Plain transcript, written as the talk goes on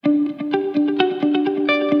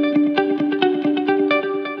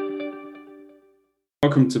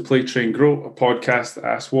welcome to Play, Train, Grow, a podcast that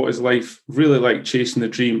asks what is life really like chasing the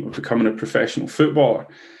dream of becoming a professional footballer.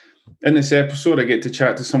 In this episode, I get to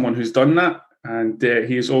chat to someone who's done that, and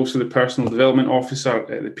he is also the Personal Development Officer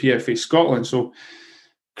at the PFA Scotland. So,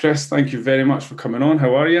 Chris, thank you very much for coming on.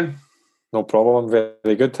 How are you? No problem. I'm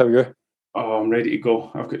very good. How are you? Oh, I'm ready to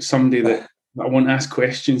go. I've got somebody that I want to ask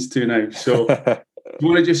questions to now. So, do you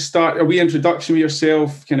want to just start a wee introduction with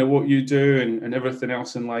yourself, kind of what you do and everything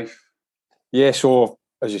else in life? Yeah, so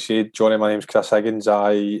as you said, Johnny, my name's Chris Higgins.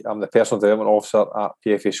 I'm the Personal Development Officer at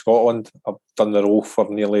PFA Scotland. I've done the role for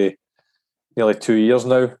nearly 2 years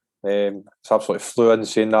now. It's absolutely fluent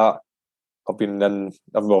saying that. I've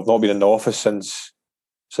not been in the office since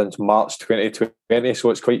March 2020,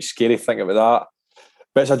 so it's quite scary thinking about that.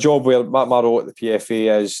 But it's a job where my role at the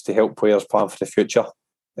PFA is to help players plan for the future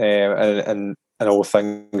and all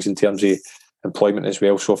things in terms of employment as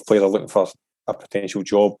well. So if players are looking for a potential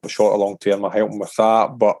job, short or long term, I help them with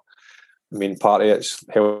that. But the main part of it's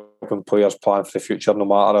helping players plan for the future, no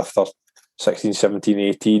matter if they're 16, 17,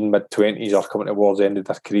 18, mid-20s or coming towards the end of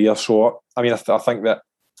their career. So, I mean, I think that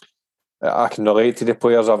I can relate to the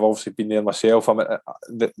players. I've obviously been there myself. I mean,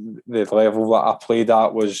 the level that I played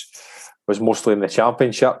at was mostly in the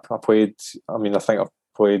Championship. I think I've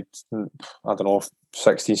played,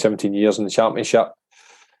 16, 17 years in the Championship.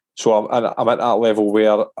 So I'm at that level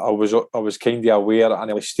where I was kind of aware at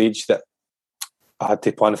an early stage that I had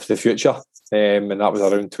to plan for the future, and that was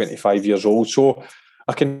around 25 years old. So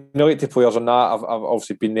I can relate to players on that. I've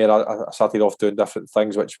obviously been there. I started off doing different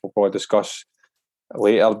things, which we'll probably discuss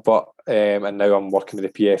later. But and now I'm working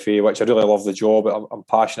with the PFA, which I really love the job. I'm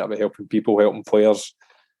passionate about helping people, helping players,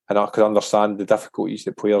 and I can understand the difficulties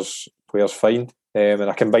that players find. And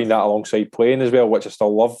I combine that alongside playing as well, which I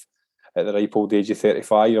still love. At the ripe old age of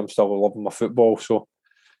 35, I'm still loving my football. So,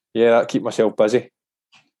 yeah, I keep myself busy.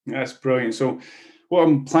 That's brilliant. So, what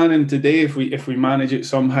I'm planning today, if we manage it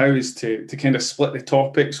somehow, is to kind of split the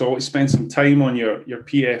topic. So, I'll spend some time on your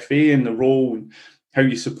PFA and the role and how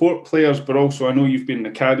you support players, but also I know you've been an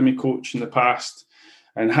academy coach in the past,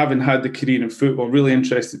 and having had the career in football, really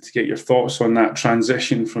interested to get your thoughts on that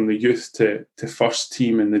transition from the youth to first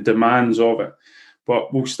team and the demands of it.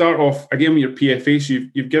 But we'll start off again with your PFA. So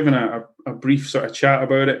you've given a brief sort of chat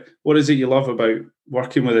about it. What is it you love about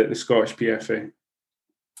working with the Scottish PFA?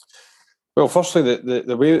 Well, firstly,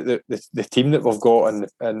 the way the team that we've got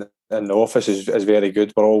in the office is very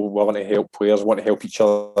good. We're all willing to help players, want to help each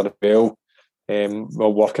other as well.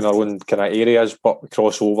 We'll work in our own kind of areas, but we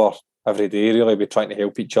cross over every day. Really, we're trying to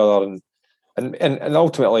help each other and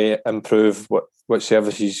ultimately improve what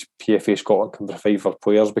services PFA Scotland can provide for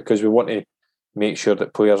players, because we want to make sure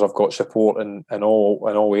that players have got support in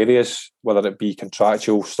all areas, whether it be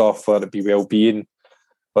contractual stuff, whether it be well-being,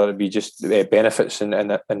 whether it be just benefits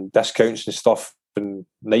and discounts and stuff and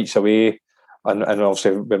nights away. And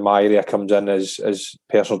obviously where my area comes in is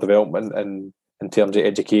personal development and in terms of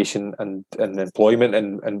education and employment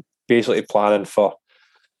and basically planning for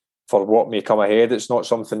what may come ahead. It's not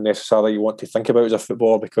something necessarily you want to think about as a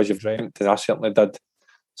footballer because you've dreamt, and I certainly did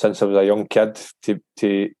since I was a young kid,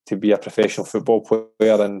 to be a professional football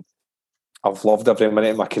player, and I've loved every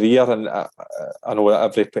minute of my career. And I know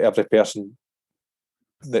that every person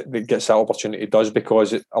that gets that opportunity does,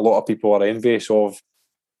 because a lot of people are envious of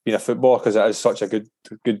being a footballer because it is such a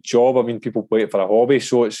good job. I mean, people play it for a hobby,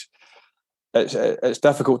 so it's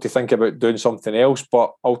difficult to think about doing something else.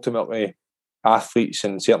 But ultimately, athletes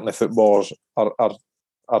and certainly footballers are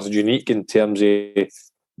unique in terms of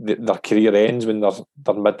their career ends when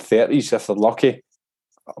they're mid-30s, if they're lucky.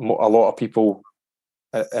 A lot of people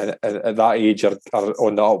at that age are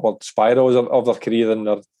on the upward spirals of their career, and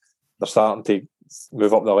they're starting to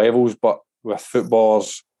move up their levels. But with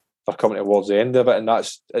footballers, they're coming towards the end of it, and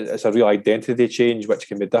it's a real identity change which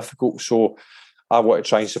can be difficult. So I want to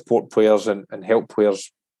try and support players and help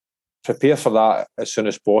players prepare for that as soon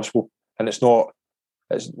as possible. And it's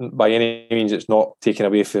by any means, it's not taken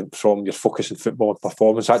away from your focus in football and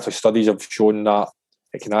performance. Actually, studies have shown that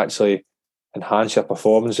it can actually enhance your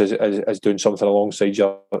performance as doing something alongside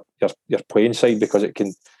your playing side, because it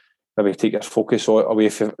can maybe take your focus away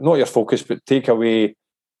from, not your focus, but take away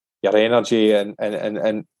your energy and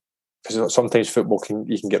because sometimes football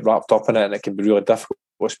you can get wrapped up in it, and it can be really difficult,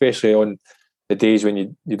 especially on the days when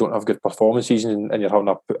you don't have good performances and you're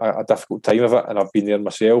having a difficult time of it. And I've been there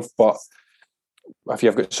myself. But if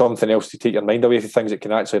you've got something else to take your mind away from things, it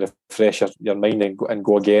can actually refresh your mind and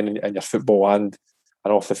go again in your football and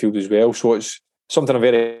off the field as well. So it's something I'm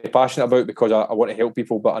very passionate about, because I want to help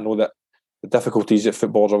people, but I know that the difficulties that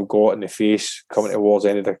footballers have got and they face coming towards the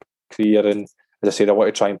end of their career, and as I said, I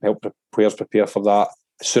want to try and help players prepare for that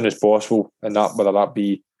as soon as possible, and that whether that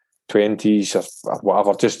be 20s or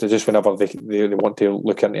whatever, just whenever they want to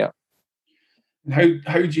look into it. And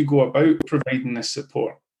how do you go about providing this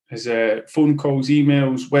support? Is it phone calls,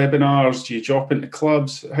 emails, webinars? Do you drop into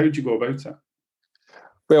clubs? How do you go about it?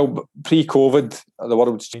 Well, pre-COVID, the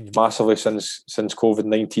world's changed massively since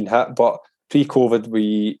COVID-19 hit. But pre-COVID,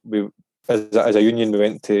 we as a union, we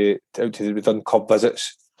went we done club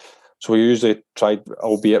visits. So we usually tried,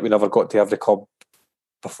 albeit we never got to every club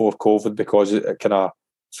before COVID because it kind of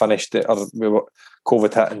finished it, or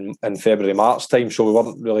COVID hit in February, March time. So we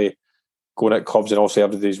weren't really going at clubs, and also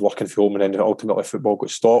everybody's working from home, and then ultimately football got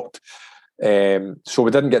stopped. So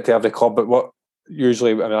we didn't get to every club, but what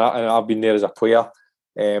usually, I've been there as a player,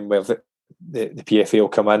 where the PFA will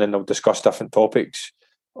come in and they'll discuss different topics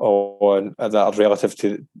that are relative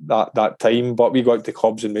to that time. But we go out to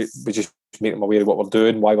clubs and we just make them aware of what we're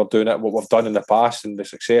doing, why we're doing it, what we've done in the past, and the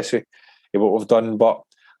success of what we've done. But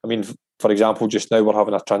I mean, for example, just now we're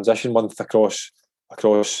having a transition month across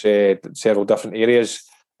several different areas,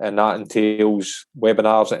 and that entails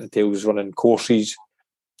webinars, it entails running courses.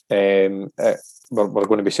 We're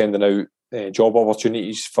going to be sending out job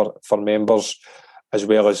opportunities for members, as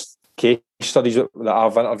well as case studies that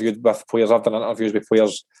I've interviewed with players. I've done interviews with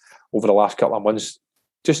players over the last couple of months,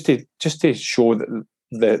 just to show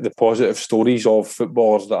that the positive stories of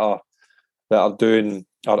footballers that are doing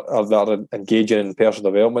or that are engaging in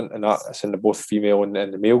personal development, and that's in the both female and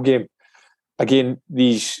the male game. Again,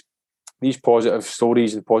 these positive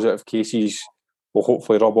stories and positive cases will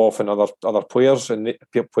hopefully rub off on other players, and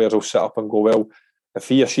players will sit up and go, well, if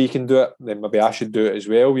he or she can do it, then maybe I should do it as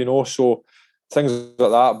well, So things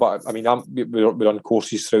like that. But I mean, we run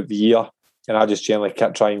courses throughout the year, and I just generally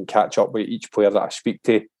try and catch up with each player that I speak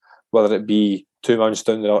to, whether it be 2 months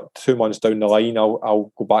down the line.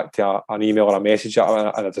 I'll go back to an email or a message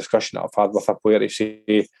and a discussion that I've had with a player to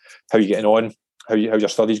say how you getting on, how your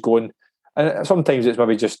studies going, and sometimes it's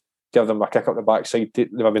maybe just give them a kick up the backside. They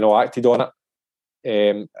maybe not acted on it,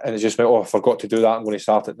 and it's just I forgot to do that, I'm going to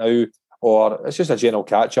start it now, or it's just a general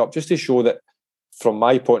catch up, just to show that from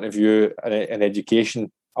my point of view in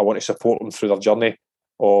education, I want to support them through their journey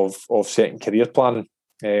of setting career planning.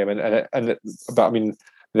 But I mean,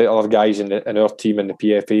 the other guys in our team, in the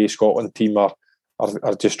PFA Scotland team, are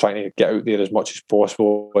just trying to get out there as much as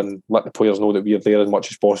possible and let the players know that we're there as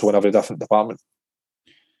much as possible in every different department.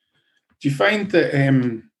 Do you find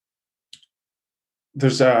that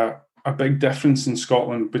there's a big difference in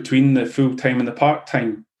Scotland between the full-time and the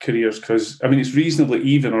part-time careers? Because I mean, it's reasonably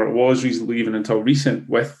even, or it was reasonably even until recent,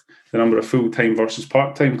 with the number of full-time versus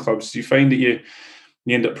part-time clubs. Do you find that you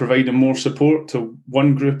end up providing more support to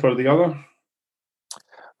one group or the other?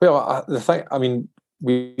 Well, the thing, I mean,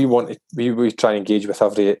 we try and engage with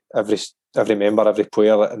every member, every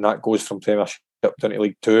player, and that goes from Premiership down to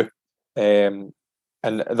League Two. And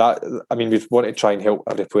that, I mean, we want to try and help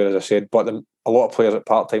every player, as I said, but a lot of players at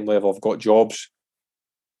part-time level have got jobs.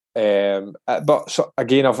 But so,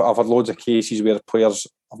 again, I've had loads of cases where players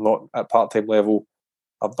have not at part-time level,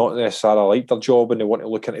 have not necessarily liked their job, and they want to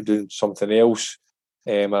look into doing something else,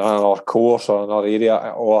 another course or another area,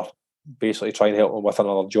 or basically try and help them with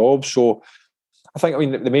another job. So I think, I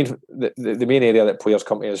mean, the main area that players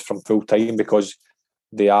come to is from full-time, because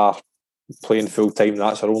they are playing full-time,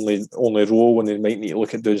 that's their only role, when they might need to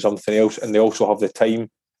look at doing something else, and they also have the time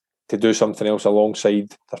to do something else alongside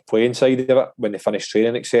their playing side of it when they finish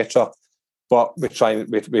training, etc. But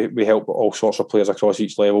we help all sorts of players across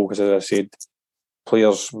each level, because, as I said,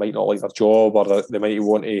 players might not like their job, or they might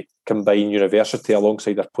want to combine university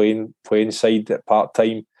alongside their playing side at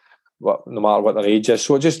part-time, no matter what their age is.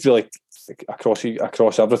 So it just really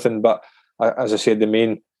across everything. But as I said, the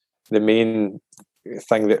main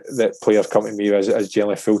thing that players come to me as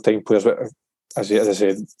generally full-time players. As I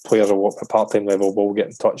said, players at part-time level will get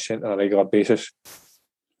in touch on a regular basis.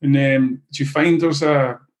 And do you find there's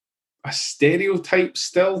a stereotype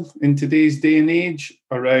still in today's day and age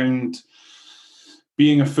around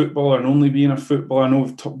being a footballer and only being a footballer? I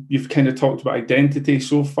know you've kind of talked about identity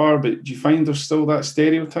so far, but do you find there's still that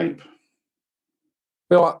stereotype?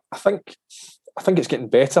 Well, I think it's getting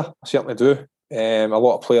better. I certainly do. A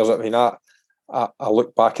lot of players, I mean, I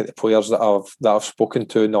look back at the players that I've spoken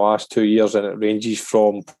to in the last 2 years, and it ranges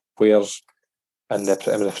from players in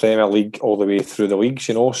the Premier League all the way through the leagues,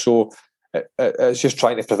 So it's just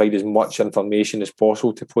trying to provide as much information as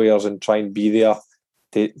possible to players, and try and be there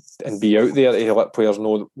and be out there to let players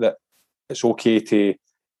know that it's okay to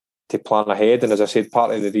plan ahead. And as I said,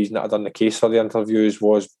 part of the reason that I done the case for the interviews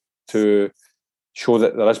was to show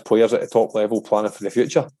that there is players at the top level planning for the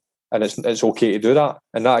future, and it's okay to do that.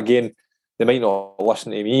 And that, again, they might not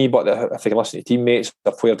listen to me, but if they can listen to teammates,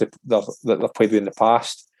 they've played with in the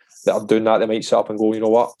past that are doing that, they might sit up and go, you know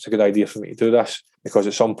what, it's a good idea for me to do this, because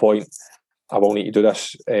at some point I will need to do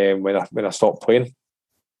this when I stop playing.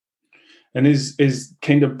 And is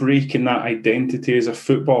kind of breaking that identity as a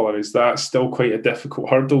footballer, is that still quite a difficult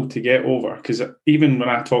hurdle to get over? Because even when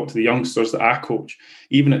I talk to the youngsters that I coach,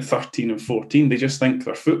 even at 13 and 14, they just think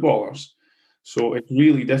they're footballers. So it's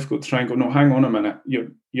really difficult to try and go, no, hang on a minute,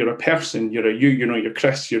 you're a person, you're you're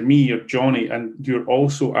Chris, you're me, you're Johnny, and you're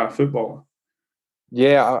also a footballer.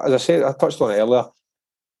 Yeah, as I said, I touched on it earlier.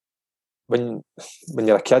 When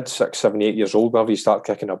you're a kid, 6, 7, 8 years old, whenever you start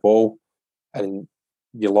kicking a ball and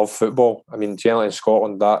you love football. I mean, generally in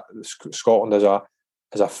Scotland, Scotland is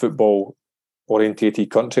a football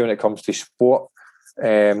orientated country when it comes to sport.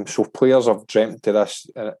 So players have dreamt to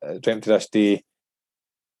this day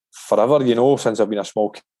forever, you know, since I've been a small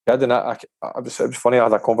kid. And it was funny, I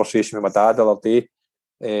had a conversation with my dad the other day.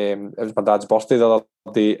 It was my dad's birthday the other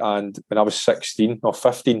day, and when I was 16 or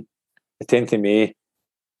 15, the 10th of May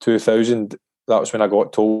 2000, that was when I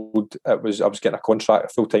got told I was getting a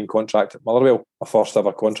full-time contract at Motherwell, my first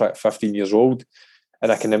ever contract, 15 years old.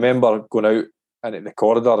 And I can remember going out in the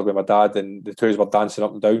corridor with my dad, and the two of us were dancing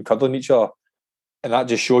up and down, cuddling each other. And that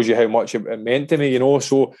just shows you how much it meant to me, you know.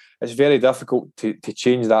 So it's very difficult to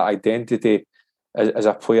change that identity as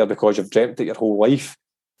a player, because you've dreamt it your whole life.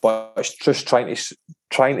 But it's just trying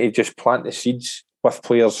to just plant the seeds with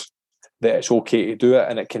players that it's okay to do it,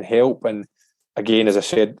 and it can help. And again, as I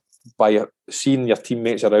said, by seeing your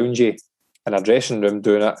teammates around you in a dressing room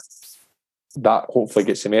doing it, that hopefully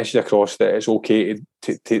gets the message across that it's okay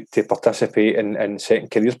to participate in setting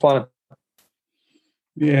careers planning.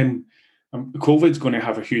 Yeah, and COVID's going to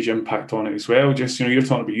have a huge impact on it as well. Just, you know, you're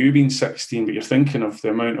talking about you being 16, but you're thinking of the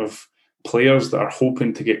amount of players that are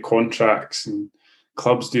hoping to get contracts and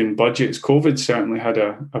clubs doing budgets. COVID certainly had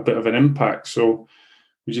a bit of an impact. So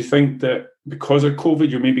would you think that because of COVID,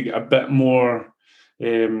 you'll maybe get a bit more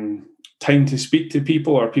time to speak to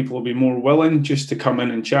people, or people will be more willing just to come in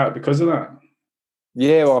and chat because of that?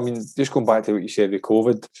 Yeah, well, I mean, just going back to what you said with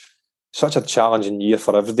COVID, such a challenging year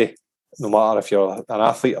for everybody, no matter if you're an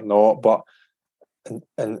athlete or not. But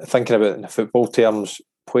and thinking about it in the football terms,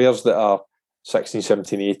 players that are 16,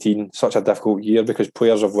 17, 18, such a difficult year, because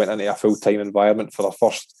players have went into a full-time environment for their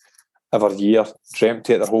first ever year, dreamt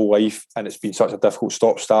it their whole life, and it's been such a difficult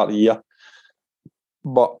start of the year.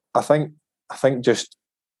 But I think just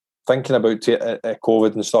thinking about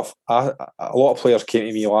COVID and stuff, a lot of players came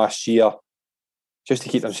to me last year just to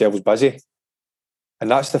keep themselves busy,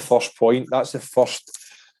 and that's the first point. That's the first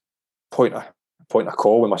point of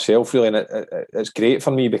call with myself, really, and it's great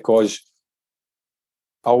for me, because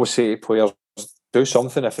I always say to players, do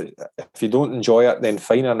something. If you don't enjoy it, then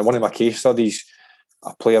fine. And in one of my case studies,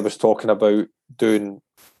 a player was talking about doing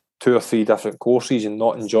 2 or 3 different courses and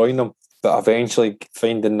not enjoying them, but eventually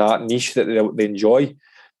finding that niche that they enjoy.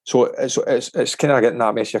 So it's kind of getting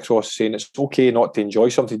that message across, saying it's okay not to enjoy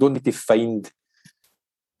something. You don't need to find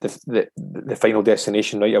the final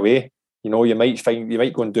destination right away. You know, you might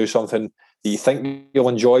go and do something that you think you'll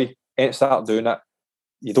enjoy, and start doing it.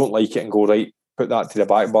 You don't like it and go, right, put that to the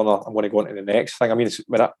back burner, I'm going to go into the next thing. I mean,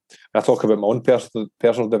 when I talk about my own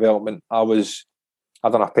personal development, I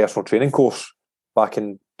done a personal training course back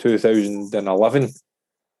in 2011,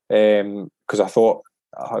 because I thought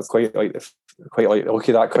I quite like the look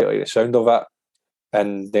of that, quite like the sound of it.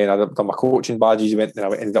 And then I done my coaching badges, and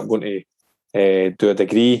I ended up going to do a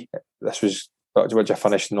degree. This was which I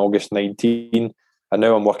finished in August 19, and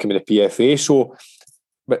now I'm working with the PFA. So,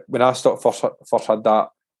 but when I first had that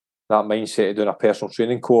mindset of doing a personal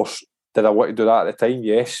training course, did I want to do that at the time?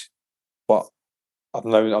 Yes, but I'm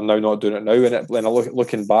now not doing it now. And when I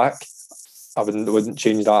looking back, I wouldn't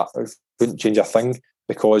change that. I wouldn't change a thing,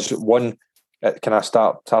 because one, it kind of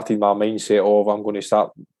started my mindset of I'm going to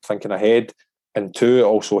start thinking ahead, and two, it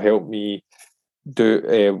also helped me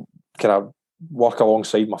do kind of work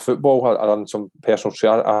alongside my football. I done some personal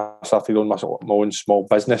training. I started on my own small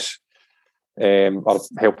business, or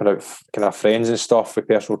helping out kind of friends and stuff with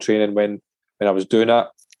personal training when I was doing it,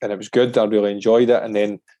 and it was good. I really enjoyed it, and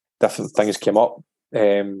then different things came up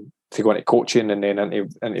to go into coaching, and then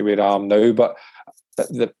into where I am now. But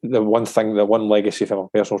the one legacy from my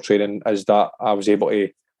personal training is that I was able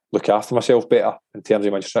to look after myself better in terms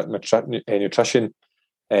of my nutrition,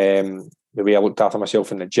 the way I looked after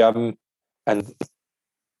myself in the gym, and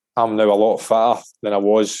I'm now a lot fatter than I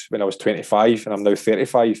was when I was 25, and I'm now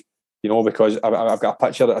 35. You know, because I've got a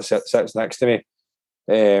picture that sits next to me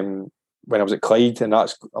when I was at Clyde, and I'm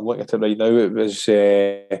looking at it right now. It was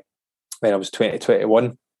when I was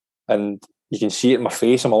 2021, and you can see it in my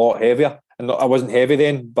face. I'm a lot heavier, and I wasn't heavy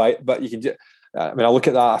then, but you can. I mean, I look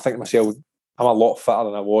at that. I think to myself, I'm a lot fitter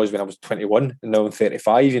than I was when I was 21, and now I'm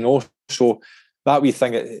 35. So that wee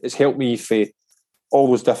thing, it's helped me for all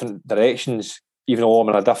those different directions, even though I'm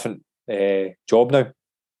in a different job now.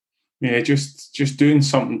 Yeah, just doing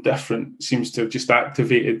something different seems to have just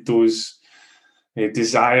activated those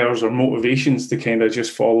desires or motivations to kind of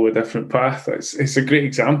just follow a different path. It's a great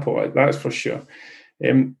example, that's for sure.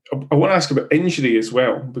 I want to ask about injury as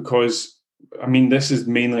well, because I mean, this is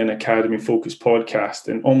mainly an academy focused podcast,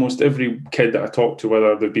 and almost every kid that I talk to,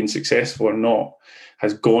 whether they've been successful or not,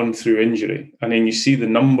 has gone through injury. And then you see the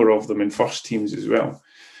number of them in first teams as well.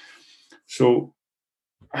 So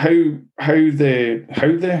how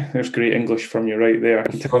there's great English from you right there. I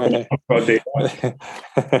can tell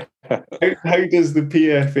how does the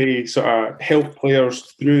PFA sort of help players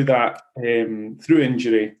through that, through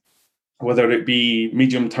injury, whether it be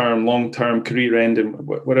medium term, long term, career ending,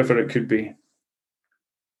 whatever it could be?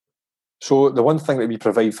 So the one thing that we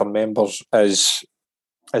provide for members is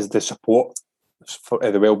the support, for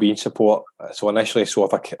the wellbeing support. So initially, if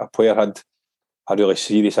a player had a really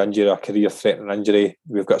serious injury, a career-threatening injury,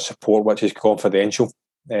 we've got support which is confidential,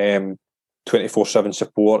 24/7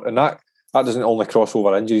 support, and that doesn't only cross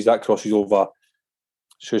over injuries. That crosses over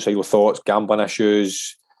suicidal thoughts, gambling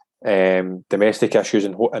issues, domestic issues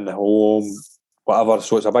in the home, whatever.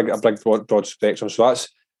 So it's a big broad spectrum. So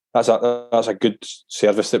that's a good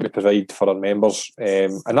service that we provide for our members,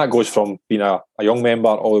 and that goes from being a young member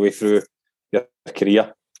all the way through your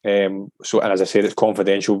career. And as I said, it's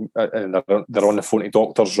confidential, and they're on the phone to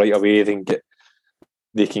doctors right away.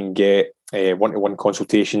 They can get one-to-one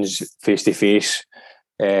consultations face to face.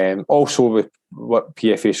 Also, with what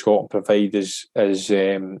PFA Scotland provide is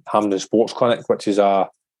Hampden Sports Clinic, which is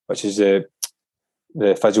the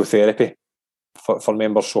physiotherapy for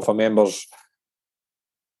members. So if a members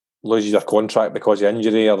loses their contract because of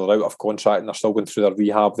injury, or they're out of contract and they're still going through their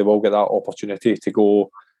rehab, they will get that opportunity to go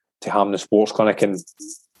to Hampden Sports Clinic, and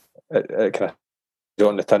it kind of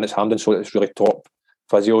on the tin, it's Hampden, so it's really top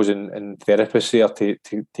physios and therapists there to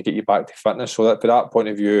get you back to fitness. So that, from that point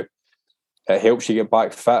of view, it helps you get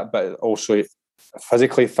back fit, but also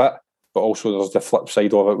physically fit. But also there's the flip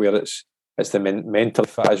side of it where it's the mentally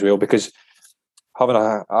fit as well, because having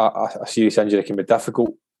a serious injury can be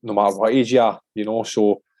difficult no matter what age you are,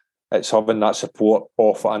 so it's having that support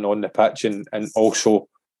off and on the pitch, and also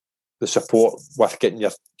the support with getting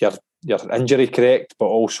your injury correct, but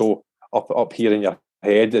also up here in your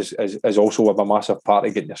head is also a massive part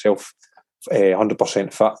of getting yourself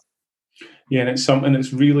 100% fit. Yeah, and it's something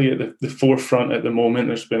that's really at the forefront at the moment.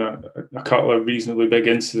 There's been a couple of reasonably big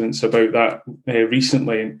incidents about that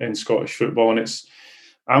recently in Scottish football, and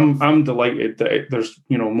I'm delighted that there's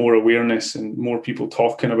more awareness and more people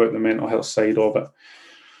talking about the mental health side of it.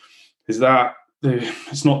 Is that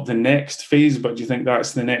it's not the next phase, but do you think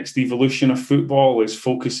that's the next evolution of football, is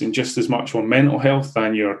focusing just as much on mental health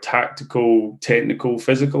than your tactical, technical,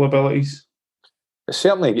 physical abilities? It's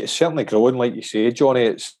certainly growing, like you say, Johnny.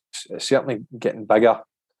 It's certainly getting bigger,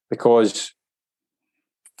 because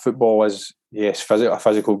football is, yes, a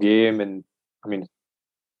physical game, and I mean,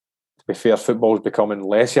 to be fair, football is becoming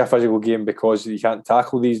less of a physical game because you can't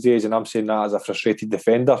tackle these days, and I'm saying that as a frustrated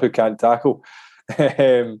defender who can't tackle.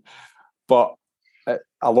 But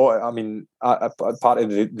a lot, I mean, part of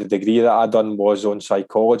the degree that I done was on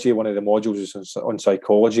psychology. One of the modules is on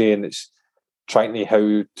psychology, and it's trying to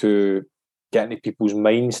how to get into people's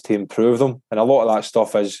minds to improve them. And a lot of that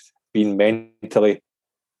stuff is being mentally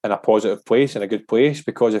in a positive place, in a good place,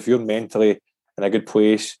 because if you're mentally in a good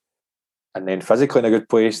place and then physically in a good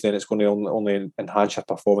place, then it's going to only enhance your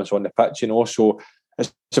performance on the pitch, So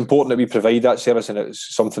it's important that we provide that service, and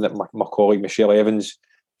it's something that my colleague Michelle Evans,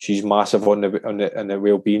 she's massive on the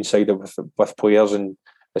well-being side with players. And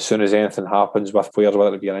as soon as anything happens with players,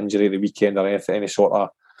 whether it be an injury at the weekend or any sort of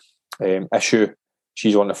issue,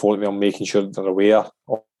 she's on the phone with me on making sure they're aware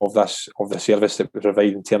of the service that we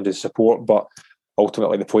provide in terms of support. But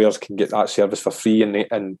ultimately, the players can get that service for free,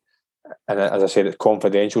 and as I said, it's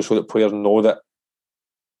confidential, so that players know that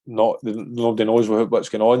nobody knows what's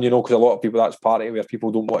going on. Because a lot of people, that's part of it, where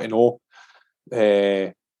people don't want to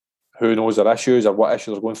know who knows their issues or what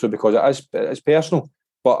issues they're going through, because it's personal.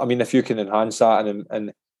 But I mean, if you can enhance that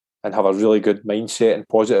and have a really good mindset and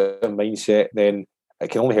positive mindset, then it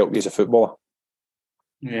can only help you as a footballer.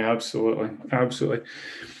 Yeah, absolutely.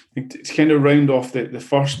 To kind of round off the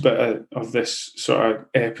first bit of this sort of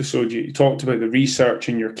episode, you talked about the research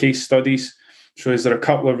and your case studies. So is there a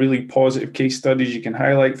couple of really positive case studies you can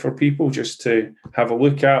highlight for people just to have a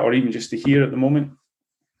look at, or even just to hear at the moment?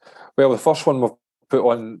 Well, the first one we've put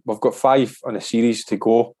on. We've got 5 on a series to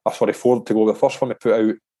go. 4 to go. The first one we put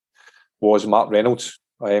out was Mark Reynolds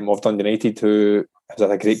of Dundee United, who has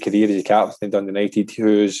had a great career as a captain in Dundee United.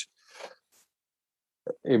 He's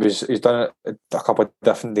done a couple of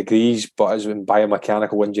different degrees, but is in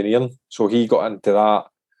biomechanical engineering. So he got into that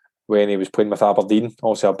when he was playing with Aberdeen.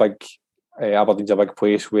 Also, Aberdeen's a big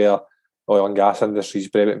place where oil and gas industry is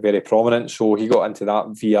very, very prominent. So he got into that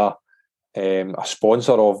via a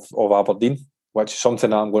sponsor of Aberdeen, which is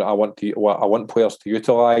something I want players to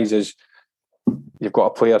utilise. Is you've got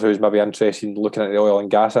a player who's maybe interested in looking at the oil and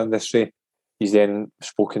gas industry. He's then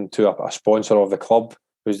spoken to a sponsor of the club,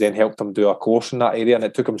 who's then helped him do a course in that area, and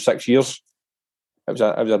it took him 6 years. It was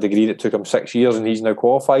a degree that took him 6 years, and he's now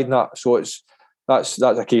qualified in that. So that's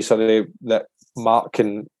a case of that Mark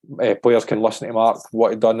players can listen to Mark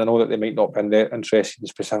what he done. I know that they might not be interested in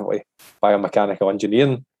specifically biomechanical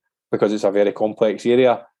engineering because it's a very complex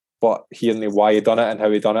area, but hearing why he done it and how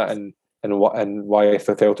he done it and why I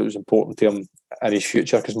felt it was important to him in his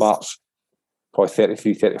future, because Mark's probably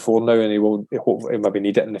 33, 34 now, and he hopefully maybe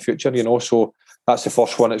need it in the future, So that's the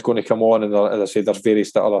first one that's going to come on, and as I said, there's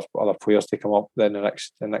various other players to come up in the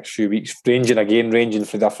next few weeks, ranging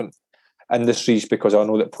from different industries, because I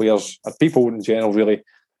know that players or people in general really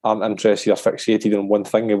aren't interested or fixated on one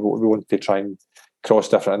thing. We want to try and cross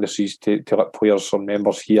different industries to let players or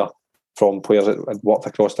members hear from players that work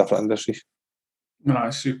across different industries.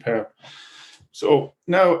 Superb. So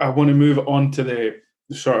now I want to move on to the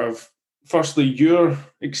sort of, firstly, your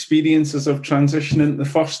experiences of transitioning into the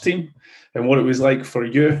first team and what it was like for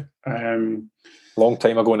you. Long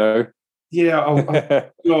time ago now. Yeah,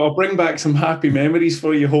 I'll bring back some happy memories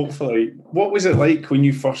for you, hopefully. What was it like when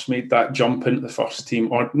you first made that jump into the first team,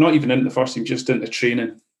 or not even into the first team, just into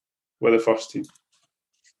training with the first team?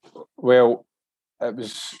 Well, it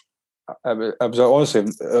was honestly,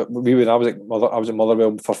 I was at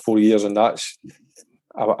Motherwell for 4 years, and I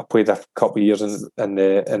played a couple of years in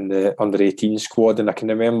the under-18 squad, and I can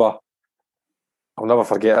remember, I'll never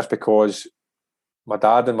forget this, because my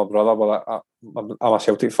dad and my brother I'm a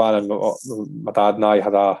Celtic fan, and my dad and I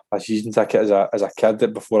had a season ticket as a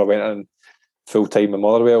kid before I went in full time in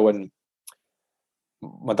Motherwell, and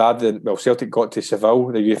my dad, Celtic got to Seville,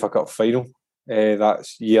 the UEFA Cup final that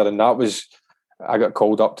year, and I got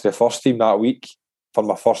called up to the first team that week for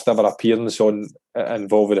my first ever appearance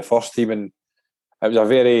involved with the first team, and it was a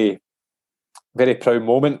very, very proud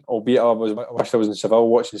moment, albeit I wish I was in Seville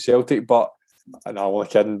watching Celtic, but I'm only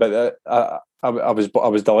kidding. But I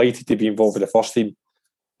was delighted to be involved with the first team.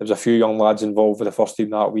 There was a few young lads involved with the first team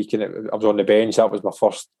that week, and I was on the bench. That was my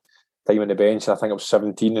first time on the bench, and I think I was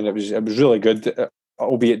 17, and it was really good,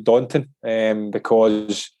 albeit daunting,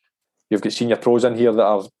 because you've got senior pros in here that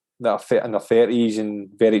are fit in their 30s and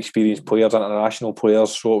very experienced players, international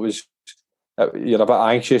players. So you're a bit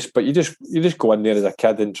anxious, but you just go in there as a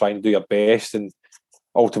kid and try and do your best, and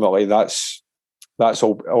ultimately that's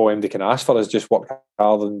all anybody can ask for, is just work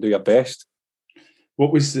hard and do your best.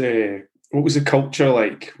 What was the culture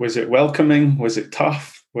like? Was it welcoming? Was it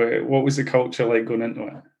tough? What was the culture like going into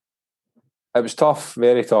it? It was tough,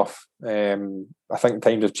 very tough. I think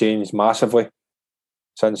times have changed massively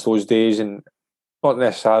since those days, and not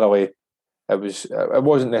necessarily. It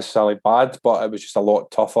wasn't necessarily bad, but it was just a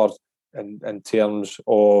lot tougher in terms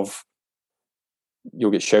of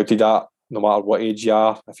you'll get shouted at no matter what age you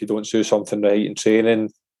are if you don't do something right in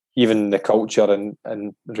training. Even the culture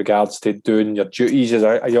in regards to doing your duties as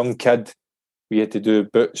a young kid, we had to do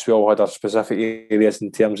boots. We all had our specific areas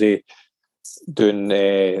in terms of doing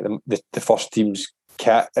the first team's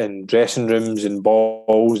kit and dressing rooms and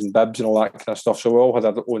balls and bibs and all that kind of stuff. So we all had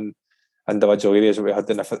our own individual areas that we had,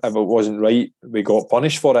 and if it wasn't right, we got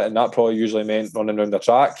punished for it, and that probably usually meant running around the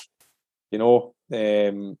track,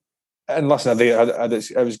 and listen,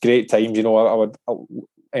 it was great times. I would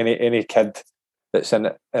any kid that's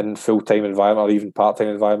in full time environment or even part time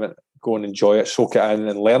environment, go and enjoy it, soak it in,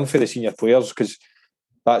 and learn for the senior players, because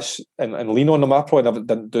that's and lean on them. I probably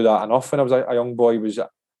didn't do that enough when I was a young boy. Was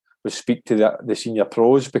speak to the senior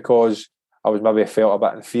pros, because I was maybe felt a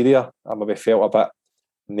bit inferior. I maybe felt a bit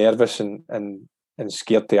nervous and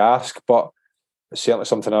scared to ask, but it's certainly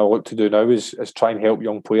something I look to do now is try and help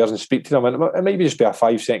young players and speak to them. And it might just be a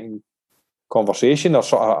 5-second conversation or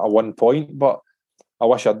sort of a 1 point, but I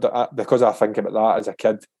wish because I think about that as a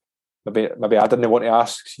kid, maybe I didn't want to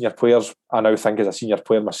ask senior players. I now think as a senior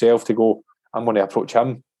player myself to go, I'm going to approach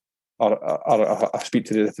him or speak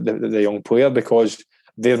to the young player, because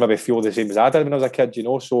they maybe feel the same as I did when I was a kid,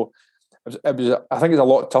 So it was. I think it's a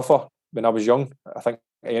lot tougher when I was young. I think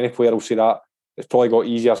any player will say that. It's probably got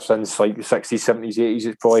easier since like the 60s, 70s, 80s.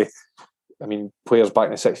 It's probably I mean, players back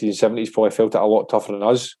in the 60s and 70s probably felt it a lot tougher than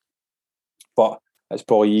us, but it's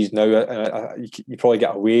probably eased now. And you probably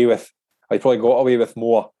get away with, I probably got away with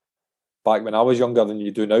more back when I was younger than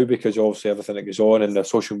you do now, because obviously everything that goes on and the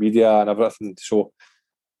social media and everything. So,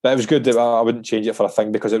 but it was good that I wouldn't change it for a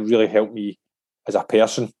thing, because it really helped me as a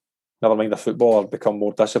person, never mind a footballer, become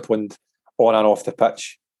more disciplined on and off the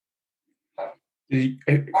pitch. Are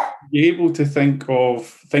you able to think of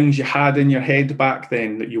things you had in your head back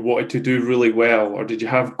then that you wanted to do really well, or did you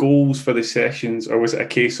have goals for the sessions, or was it a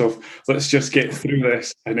case of let's just get through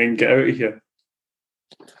this and then get out of here?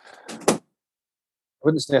 I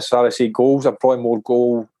wouldn't necessarily say goals. I'm probably more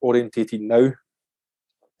goal orientated now.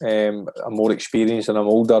 I'm more experienced and I'm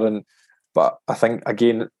older, but I think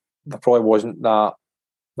again there probably wasn't that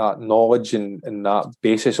knowledge and that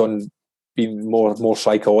basis on being more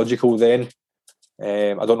psychological then.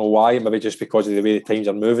 I don't know why. Maybe just because of the way the times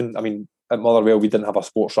are moving. I mean, at Motherwell we didn't have a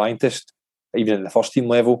sports scientist, even in the first team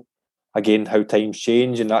level. Again, how times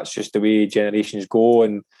change, and that's just the way generations go,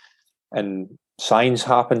 and science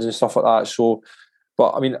happens and stuff like that. So,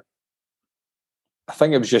 but I mean, I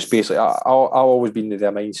think it was just basically I've always been in the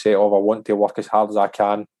mindset of I want to work as hard as I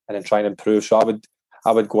can and then try and improve. So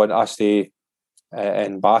I would go in. I stay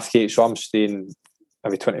in Bathgate, so I'm staying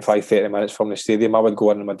maybe 25-30 minutes from the stadium. I would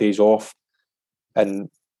go in on my days off, and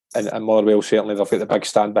Motherwell certainly they've got the big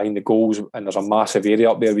stand behind the goals, and there's a massive area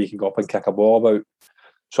up there where you can go up and kick a ball about.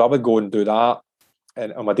 So I would go and do that,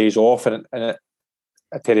 and on my days off, and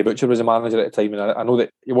Terry Butcher was the manager at the time, and I know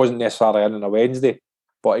that he wasn't necessarily in on a Wednesday,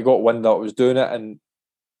 but he got wind that I was doing it, and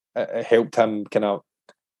it helped him kind of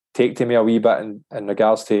take to me a wee bit in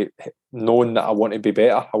regards to knowing that I want to be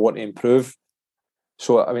better, I want to improve.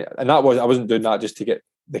 So I mean, and I wasn't doing that just to get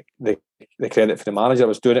the credit for the manager. I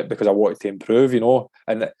was doing it because I wanted to improve,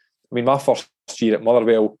 And I mean, my first year at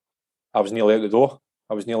Motherwell, I was nearly out the door.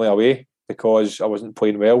 I was nearly away because I wasn't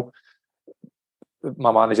playing well.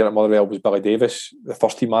 My manager at Motherwell was Billy Davis, the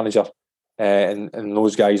first team manager, and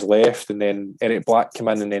those guys left, and then Eric Black came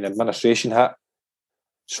in, and then administration hit.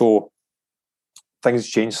 So things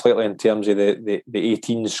changed slightly in terms of the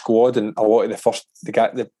 18s squad, and a lot of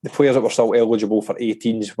the players that were still eligible for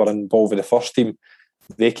 18s were involved with the first team.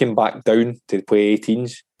 They came back down to play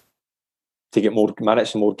 18s to get more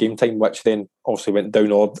minutes and more game time, which then obviously went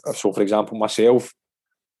down odd. So, for example, myself,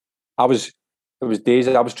 it was days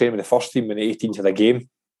that I was training with the first team when the 18s had a game.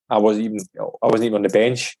 I wasn't even on the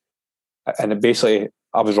bench, and basically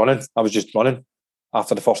I was just running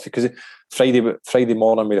after the first, because Friday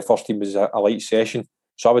morning with the first team was a light session,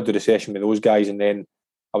 so I would do the session with those guys, and then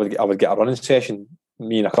I would get a running session,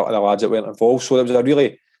 me and a couple of the lads that weren't involved. So it was a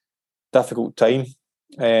really difficult time,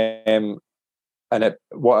 and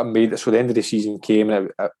what I made it. So the end of the season came, and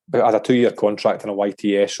I had a 2-year contract and a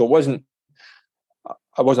YTS, so it wasn't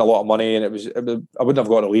a lot of money, and I wouldn't have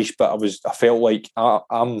got released, but I felt like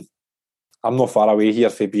I'm not far away here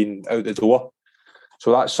for being out the door.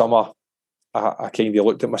 So that summer, I kind of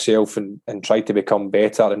looked at myself and tried to become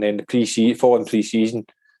better. And then the following pre-season,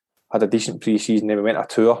 had a decent pre-season. Then we went a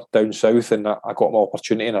tour down south, and I got my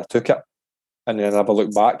opportunity and I took it. And then I never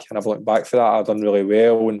looked back. For that. I've done really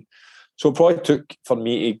well. And so it probably took for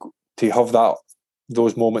me to have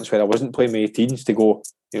those moments where I wasn't playing my 18s to go,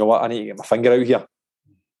 you know what, I need to get my finger out here.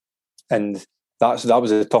 And that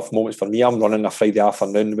was the tough moments for me. I'm running a Friday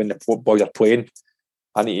afternoon when the boys are playing.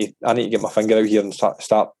 I need to get my finger out here and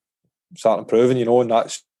start improving, and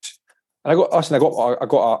I got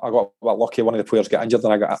lucky. One of the players got injured,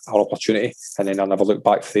 and I got an opportunity, and then I never looked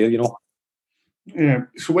back there, Yeah.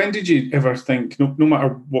 So when did you ever think, no matter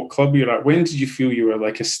what club you're at, when did you feel you were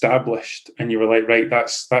like established and you were like, right,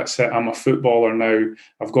 that's it, I'm a footballer now,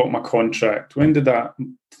 I've got my contract?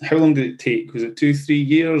 How long did it take? Was it 2-3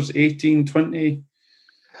 years, 18, 20?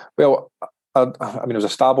 Well, I mean, I was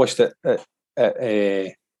established at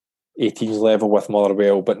 18s level with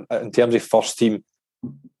Motherwell, but in terms of first team,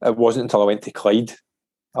 it wasn't until I went to Clyde.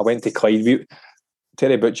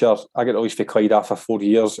 Terry Butcher, I got released for Clyde after 4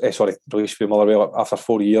 years. Released for Motherwell after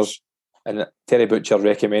 4 years, and Terry Butcher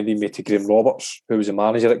recommended me to Graham Roberts, who was the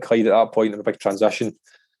manager at Clyde at that point in a big transition,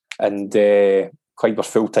 and Clyde was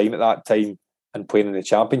full time at that time and playing in the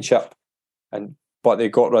Championship, but they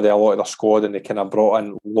got rid of a lot of their squad, and they kind of brought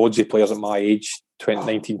in loads of players at my age,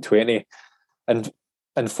 19, 20, and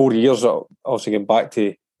in 4 years, obviously going back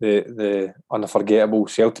to the unforgettable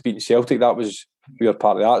Celtic beating Celtic, we were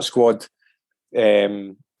part of that squad.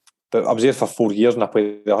 But I was there for 4 years, and I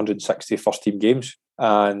played the 160 first team games.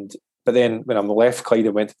 But then when I left Clyde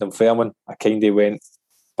and went to Dunfermline, I kind of went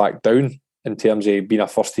back down in terms of being a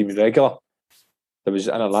first team regular. There was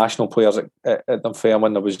international players at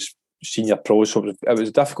Dunfermline. There was senior pros, so it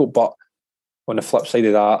was difficult. But on the flip side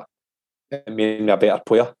of that, it made me a better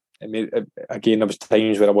player. Again, there was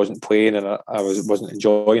times where I wasn't playing and I wasn't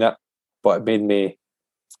enjoying it, but it made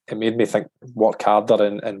me think, work harder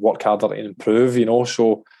and work harder to improve.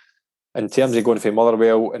 So in terms of going for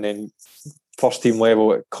Motherwell and then first team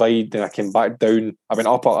level at Clyde, then I came back down. I went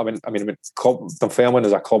up. Dunfermline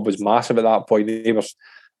as a club was massive at that point. They were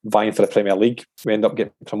vying for the Premier League. We ended up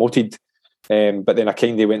getting promoted, but then I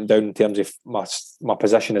kind of went down in terms of my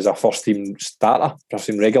position as a first team starter, first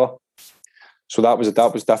team regular. So that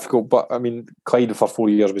was difficult. But Clyde for 4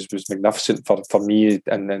 years was magnificent for me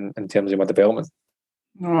and in terms of my development.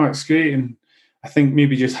 No, it's great, and I think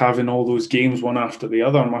maybe just having all those games one after the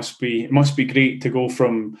other must be great to go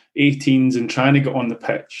from 18s and trying to get on the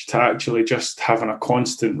pitch to actually just having a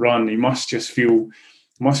constant run. You must feel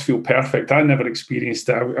perfect. I never experienced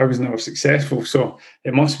it. I was never successful, so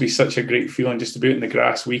it must be such a great feeling just to be out in the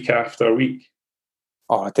grass week after week.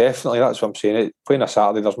 Oh, definitely. That's what I'm saying. Playing a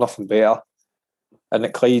Saturday, there's nothing better. And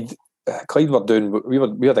at Clyde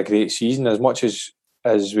we had a great season, as much as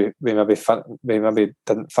we maybe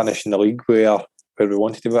didn't finish in the league where we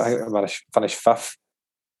wanted to. I think we finished fifth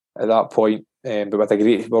at that point. But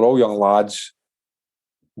with we're all young lads,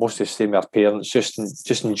 most of us staying with our parents,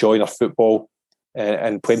 just enjoying our football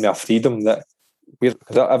and playing with our freedom.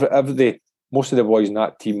 Most of the boys in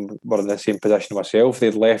that team were in the same position as myself.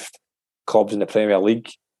 They'd left clubs in the Premier League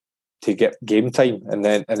to get game time, and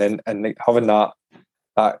having that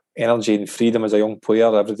energy and freedom as a young player,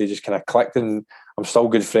 everybody just kind of clicked. And I'm still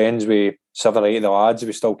good friends with 7 or 8 of the lads.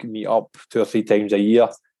 We still meet up 2 or 3 times a year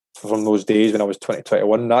from those days when I was 20,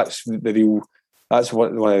 21. That's one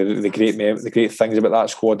of the great things about that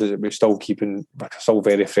squad, is that we're still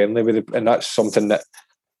very friendly with it, and that's something that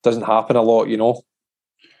doesn't happen a lot,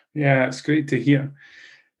 Yeah, it's great to hear.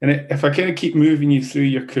 And if I kind of keep moving you through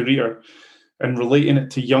your career and relating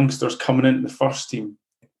it to youngsters coming into the first team,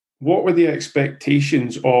 what were the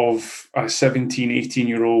expectations of a 17,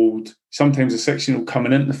 18-year-old, sometimes a 16-year-old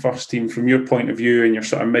coming into the first team from your point of view in your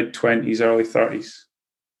sort of mid-20s, early 30s?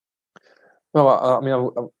 Well,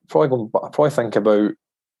 I'll probably think about,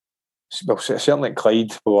 certainly at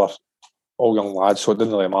Clyde, we were all young lads, so it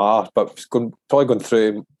didn't really matter. But probably going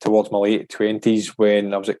through towards my late 20s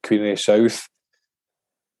when I was at Queen of the South,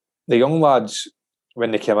 the young lads,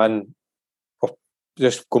 when they came in,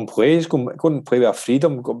 just go and play with a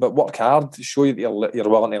freedom, but work hard, show you that you're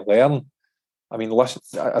willing to learn. Listen,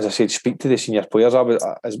 as I said, speak to the senior players. I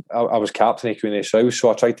was captain of Queen of the South, so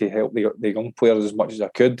I tried to help the young players as much as I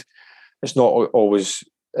could. It's not always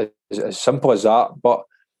as simple as that, but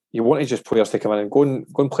you want players to come in and go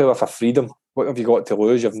and play with a freedom. What have you got to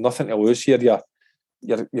lose? You have nothing to lose here.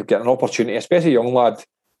 You're getting an opportunity, especially a young lad,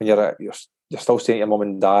 when you're still staying at your mum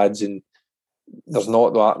and dad's, and there's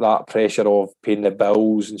not that pressure of paying the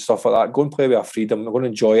bills and stuff like that. Go and play with a freedom. Go and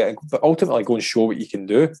enjoy it, but ultimately go and show what you can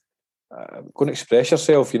do. Go and express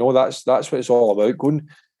yourself. That's what it's all about. Go and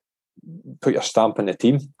put your stamp on the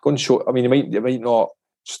team. Go and show. You might not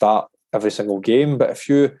start every single game, but if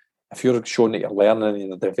you're showing that you're learning and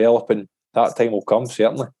you're developing, that time will come,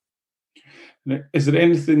 certainly. Is there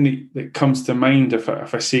anything that comes to mind if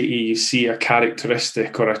I say to you see a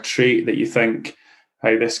characteristic or a trait that you think,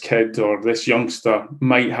 hey, this kid or this youngster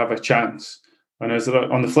might have a chance? And is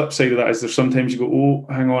there, on the flip side of that, is there sometimes you go, oh,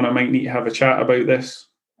 hang on, I might need to have a chat about this?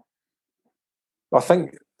 I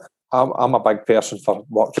think I'm a big person for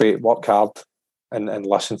work hard and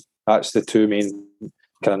listen. That's the two main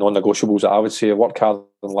kind of non-negotiables that I would say. Work hard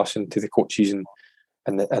and listen to the coaches and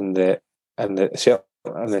the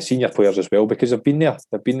senior players as well, because they've been there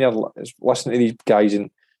listening to these guys.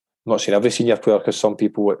 And I'm not saying every senior player, because some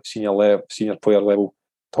people at senior player level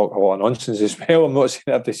talk a lot of nonsense as well. I'm not saying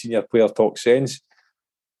every senior player talks sense,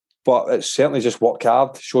 but it's certainly just work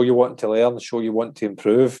hard, show you want to learn, show you want to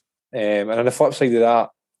improve. And on the flip side of that,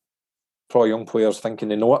 probably young players thinking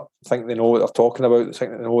they know it, think they know what they're talking about,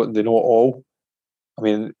 think they know it all.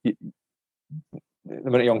 The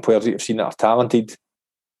amount of young players that you've seen that are talented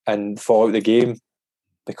and fall out the game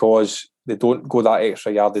because they don't go that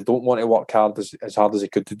extra yard. They don't want to work hard as hard as they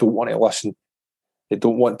could. They don't want to listen. They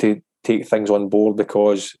don't want to take things on board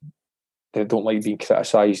because they don't like being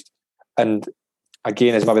criticised. And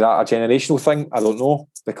again, is maybe that a generational thing? I don't know,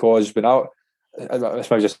 because it's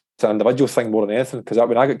maybe just an individual thing more than anything. Because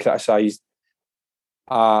when I got criticised,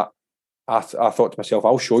 I thought to myself,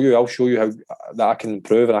 I'll show you how that I can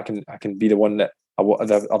improve, and I can be the one that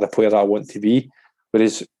the player that I want to be.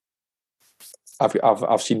 Whereas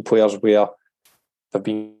I've seen players where they've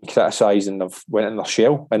been criticised and they've went in their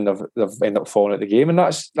shell and they've ended up falling out the game, and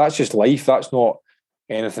that's just life. That's not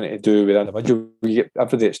anything to do with individual.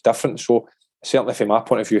 Every day it's different. So certainly from my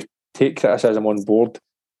point of view, take criticism on board.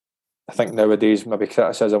 I think nowadays maybe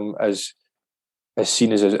criticism is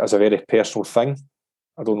seen as a very personal thing.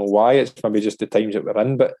 I don't know why. It's maybe just the times that we're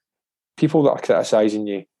in, but people that are criticising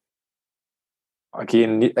you,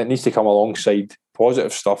 again, it needs to come alongside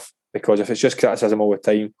positive stuff, because if it's just criticism all the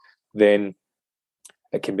time, then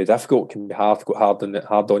it can be difficult, it can be hard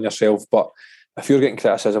on yourself. But if you're getting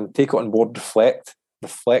criticism, take it on board, reflect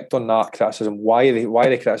on that criticism. Why are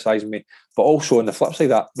they criticising me? But also on the flip side of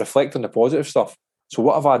that, reflect on the positive stuff. So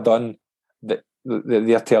what have I done that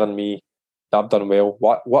they're telling me that I've done well?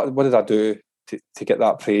 What did I do to get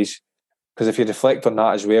that praise? Because if you reflect on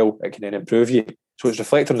that as well, it can then improve you. So it's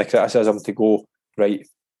reflect on the criticism to go, right,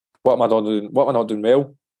 what am I not doing? What am I not doing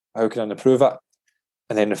well? How can I improve it?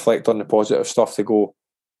 And then reflect on the positive stuff to go,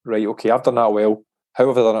 right, okay, I've done that well. How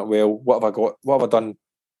have I done it well? What have I got? What have I done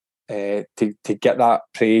to get that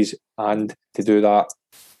praise and to do that?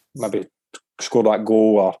 Maybe score that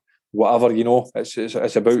goal or whatever.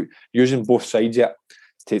 It's about using both sides yet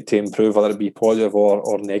to improve, whether it be positive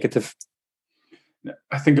or negative.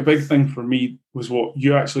 I think a big thing for me was what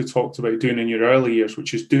you actually talked about doing in your early years,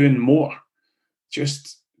 which is doing more.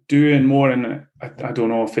 Just doing more. And I don't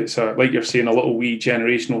know if it's like you're saying, a little wee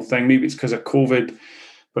generational thing. Maybe it's because of COVID.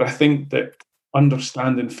 But I think that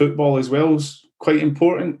understanding football as well is quite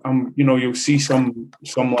important. You'll see some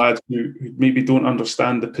lads who maybe don't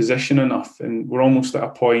understand the position enough, and we're almost at a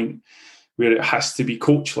point where it has to be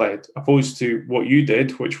coach-led, opposed to what you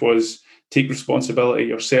did, which was take responsibility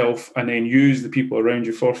yourself and then use the people around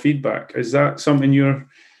you for feedback. Is that something you're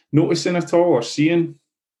noticing at all or seeing?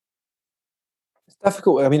 It's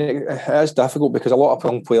difficult. I mean, it is difficult because a lot of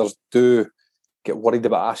young players do get worried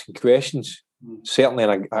about asking questions, certainly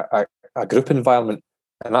in a group environment.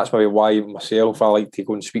 And that's maybe why myself, I like to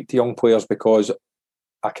go and speak to young players, because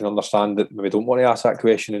I can understand that maybe don't want to ask that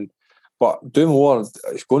question. But doing more,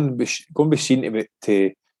 it's going to be seen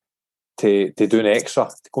to do an extra,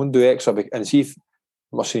 to go and do extra and see if,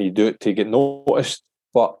 I'm not saying you do it to get noticed,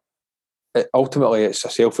 but ultimately it's a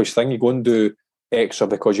selfish thing. You go and do extra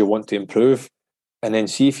because you want to improve, and then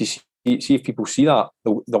see if people see that,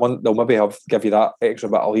 they'll maybe give you that extra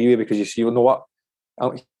bit of leeway, because you see, well, know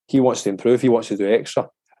what, he wants to improve, he wants to do extra,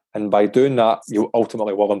 and by doing that, you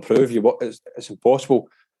ultimately will improve. It's impossible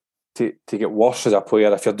to get worse as a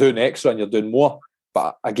player if you're doing extra and you're doing more.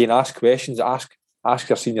 But again, ask questions, ask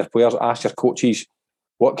your senior players, ask your coaches,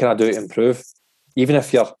 what can I do to improve? Even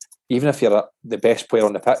if you're the best player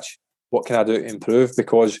on the pitch, what can I do to improve?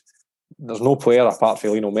 Because there's no player apart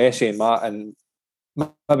from Lionel Messi and Matt, and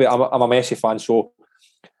maybe I'm a Messi fan, so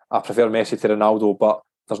I prefer Messi to Ronaldo, but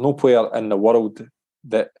there's no player in the world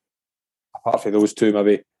that, apart from those two,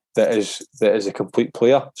 maybe that is a complete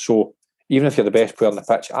player. So even if you're the best player on the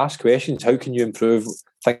pitch, ask questions. How can you improve?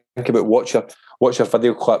 Think about watch your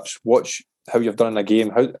video clips, watch how you've done in a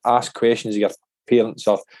game. Ask questions of your parents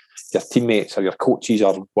or your teammates or your coaches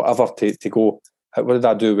or whatever to go, what did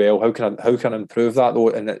I do well? How can I improve that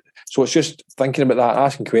though? So it's just thinking about that,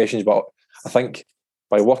 asking questions. But I think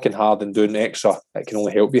by working hard and doing extra, it can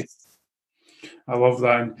only help you. I love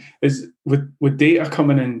that. And is with data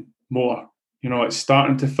coming in more, it's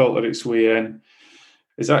starting to filter its way in.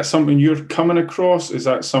 Is that something you're coming across? Is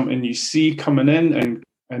that something you see coming in?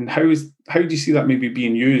 And how do you see that maybe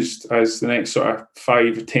being used as the next sort of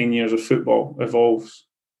 5 or 10 years of football evolves?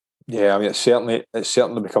 Yeah, I mean, it's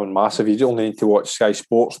certainly becoming massive. You only need to watch Sky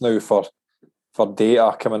Sports now for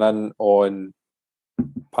data coming in on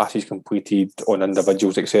passes completed, on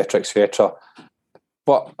individuals, etc., etc.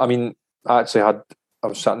 But I mean, I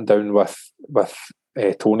was sitting down with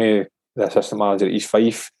Tony, the assistant manager at East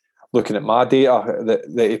Fife, looking at my data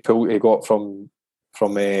that he got from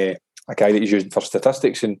a guy that he's using for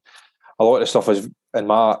statistics, and a lot of the stuff was in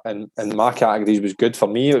my categories was good for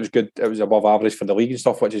me. It was good. It was above average for the league and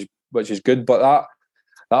stuff, which is good. But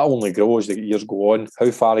that only grows as the years go on.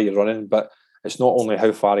 How far are you running? But it's not only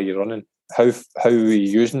how far are you running. How are you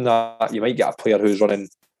using that? You might get a player who's running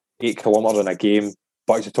 8 kilometres in a game,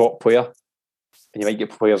 but he's a top player, and you might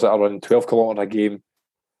get players that are running 12 kilometres a game,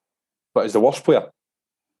 but is the worst player.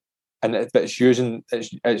 And it's using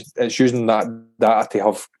that data to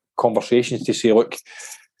have conversations to say, look,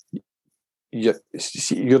 you're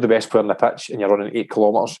the best player on the pitch and you're running 8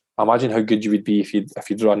 kilometres. Imagine how good you would be if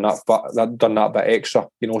you'd run done that bit extra.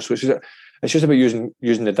 So it's just about using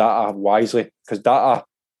the data wisely, because data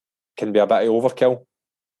can be a bit of overkill.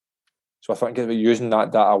 So I think it's about using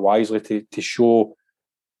that data wisely to show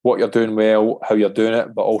what you're doing well, how you're doing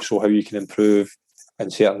it, but also how you can improve in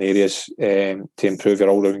certain areas to improve your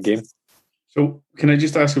all-round game. So can I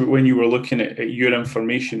just ask about when you were looking at your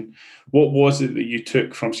information, what was it that you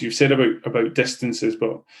took from, so you've said about distances,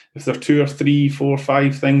 but if there are two or three, four,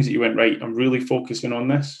 five things that you went, right, I'm really focusing on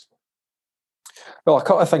this? Well, a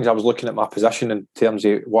couple of things. I was looking at my position in terms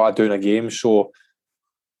of what I do in a game. So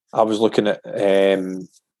I was looking at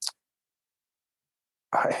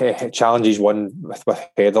challenges won with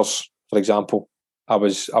headers, for example. I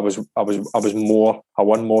won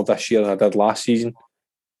more this year than I did last season.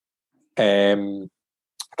 I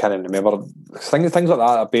can't even remember things like that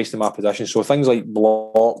are based on my position. So things like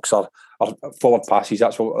blocks or forward passes.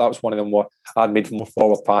 That was one of them. Where I'd made more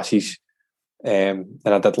forward passes than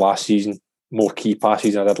I did last season. More key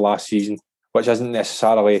passes than I did last season, which isn't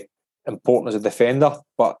necessarily important as a defender,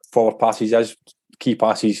 but forward passes is key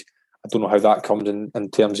passes. I don't know how that comes in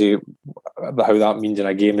terms of how that means in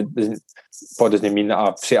a game. It doesn't mean that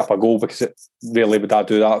I've set up a goal, because it rarely would I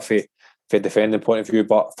do that for a defending point of view.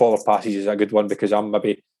 But forward passes is a good one, because I'm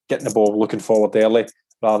maybe getting the ball looking forward early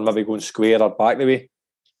rather than maybe going square or back the way.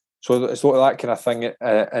 So it's that kind of thing.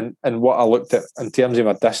 And what I looked at in terms of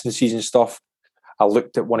my distances and stuff, I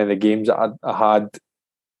looked at one of the games that I had,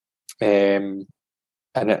 and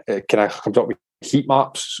it kind of comes up with heat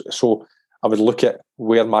maps. So I would look at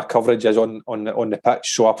where my coverage is on the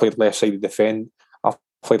pitch. So I played left sided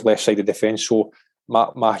defence. So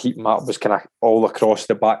my heat map was kind of all across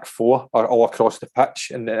the back four, or all across the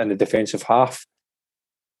pitch in the defensive half,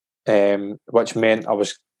 which meant I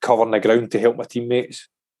was covering the ground to help my teammates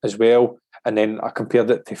as well. And then I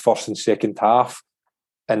compared it to first and second half.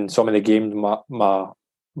 In some of the games,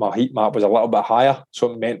 my heat map was a little bit higher,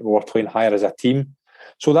 so it meant we were playing higher as a team.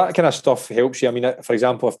 So that kind of stuff helps you. I mean, for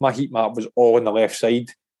example, if my heat map was all on the left side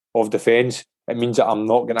of defence, it means that I'm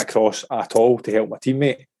not getting across at all to help my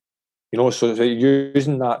teammate. You know, so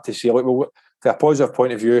using that to say, like, well, from a positive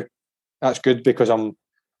point of view, that's good, because I'm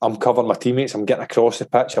covering my teammates. I'm getting across the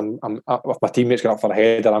pitch. If my teammates get up for a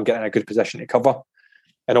header, I'm getting in a good position to cover.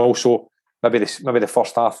 And also, maybe the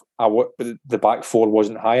first half, the back four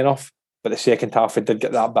wasn't high enough, but the second half it did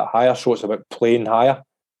get that bit higher. So it's about playing higher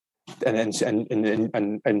and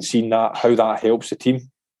seeing that, how that helps the team.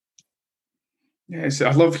 Yes,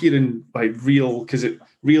 I love hearing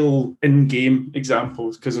real in-game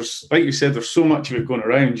examples, because there's, like you said, there's so much of it going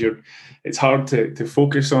around. It's hard to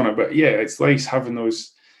focus on it, but yeah, it's nice having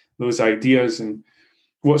those ideas. And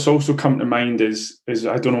what's also come to mind is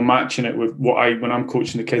I don't know, matching it with when I'm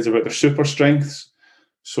coaching the kids about their super strengths.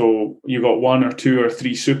 So you got one or two or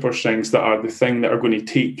three super strengths that are the thing that are going to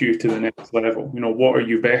take you to the next level. You know, what are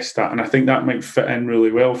you best at? And I think that might fit in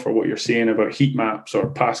really well for what you're saying about heat maps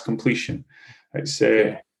or pass completion. It's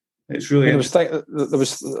really. I mean, there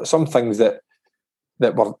was some things that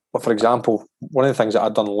were, for example, one of the things that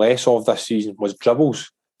I'd done less of this season was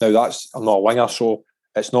dribbles. Now I'm not a winger, so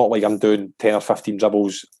it's not like I'm doing 10 or 15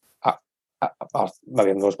 dribbles, or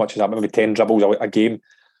maybe not as much as that, maybe 10 dribbles a game.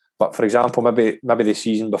 But for example, maybe the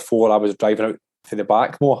season before I was driving out to the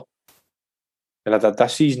back more than I did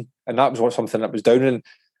this season, and that was something that was down. And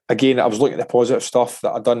again, I was looking at the positive stuff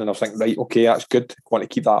that I'd done, and I was thinking, right, okay, that's good, I want to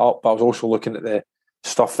keep that up. But I was also looking at the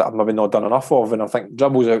stuff that I've maybe not done enough of, and I think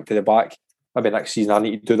dribbles out to the back, maybe next season I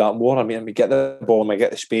need to do that more. I mean, I get the ball and I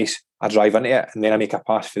get the space, I drive into it, and then I make a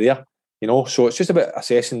pass for there. You know, so it's just about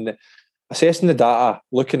assessing the data,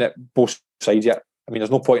 looking at both sides of it. I mean,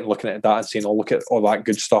 there's no point in looking at the data and saying, "Oh, look at all that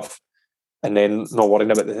good stuff," and then not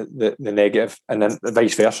worrying about the negative, and then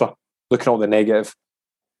vice versa, looking at all the negative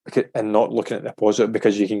and not looking at the positive,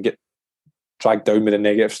 because you can get dragged down with the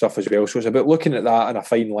negative stuff as well. So it's about looking at that in a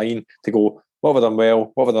fine line to go, what have I done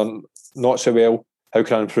well, what have I done not so well, how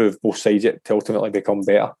can I improve both sides of it to ultimately become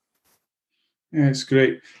better. Yeah, it's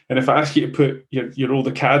great. And if I ask you to put your old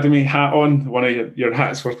academy hat on, one of your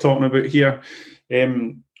hats we're talking about here,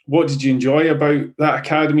 what did you enjoy about that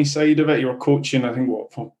academy side of it? You were coaching, I think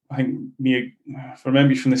if I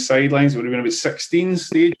remember from the sidelines, it would have been about 16s,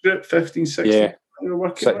 the age group, 15, 16. Yeah. You were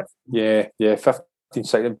working with? Yeah, 15,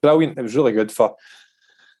 16. Brilliant. It was really good for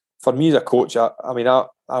me as a coach. I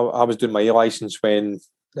was doing my A-licence when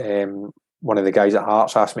one of the guys at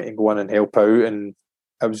Hearts asked me to go in and help out, and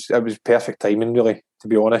it was perfect timing, really, to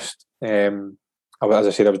be honest. As I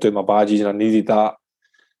said, I was doing my badges, and I needed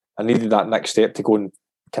that next step to go and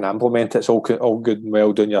can implement it. It's all good and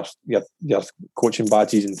well doing your coaching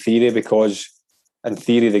badges in theory, because in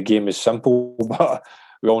theory the game is simple, but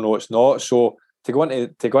we all know it's not. So to go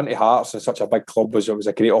into Hearts and such a big club was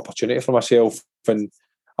a great opportunity for myself, and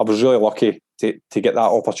I was really lucky to get that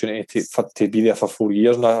opportunity to be there for 4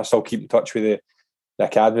 years. And I still keep in touch with the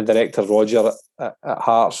academy director, Roger, at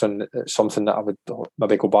Hearts, and it's something that I would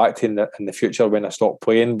maybe go back to in the future when I stop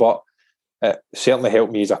playing. But it certainly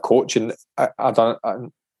helped me as a coach, and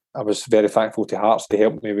I was very thankful to Hearts. They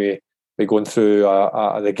helped me with going through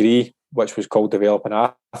a degree which was called Developing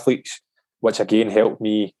Athletes, which again helped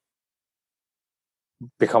me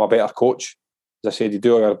become a better coach. As I said, you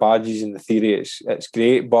do all your badges in the theory, it's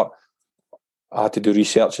great, but I had to do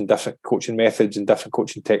research in different coaching methods and different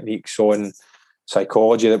coaching techniques on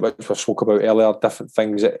psychology, which we spoke about earlier, different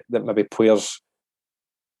things that maybe players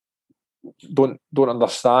don't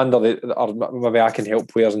understand, or maybe I can help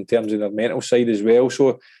players in terms of their mental side as well.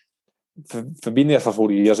 So for being there for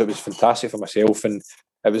 4 years, it was fantastic for myself, and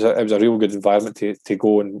it was a real good environment to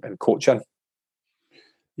go and coach in.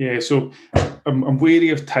 Yeah, so I'm wary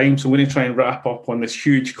of time, so I'm going to try and wrap up on this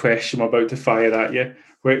huge question I'm about to fire at you.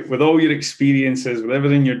 With all your experiences, with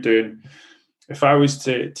everything you're doing, if I was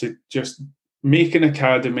to just make an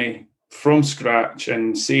academy from scratch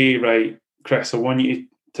and say, right, Chris, I want you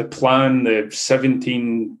to plan the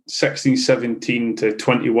 16, 17 to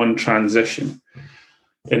 21 transition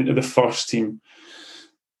into the first team,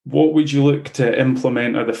 what would you look to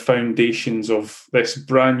implement are the foundations of this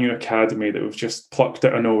brand new academy that we've just plucked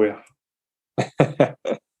out of nowhere?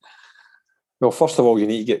 Well, first of all, you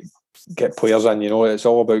need to get players in. It's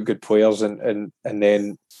all about good players, and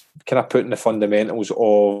then kind of putting the fundamentals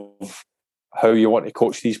of how you want to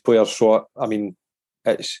coach these players. So, I mean,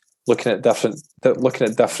 it's looking at different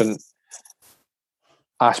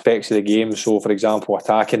aspects of the game. So, for example,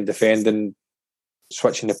 attacking, defending,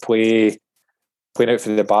 switching the play, playing out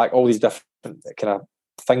from the back, all these different kind of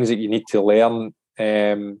things that you need to learn,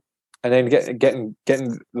 and then getting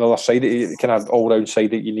the other side, kind of all round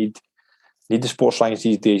side that you need the sports science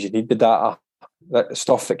these days. You need the data, that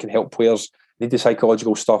stuff that can help players. You need the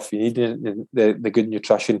psychological stuff. You need the good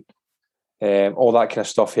nutrition. All that kind of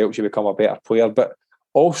stuff helps you become a better player. But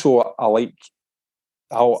also, I'll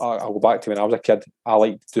go back to when I was a kid. I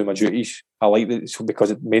liked to do my duties. I liked it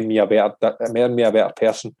because it made me a better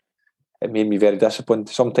person. It made me very disciplined.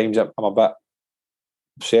 Sometimes I'm a bit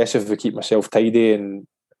obsessive with keep myself tidy and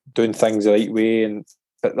doing things the right way,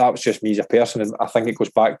 but that was just me as a person. And I think it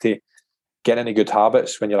goes back to getting into good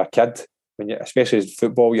habits when you're a kid. Especially as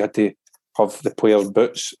football, you had to have the player's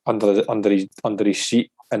boots under his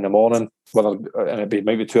seat in the morning, and it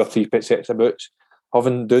might be 2 or 3 sets of boots.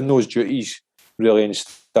 Doing those duties really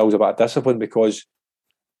instills a bit of discipline, because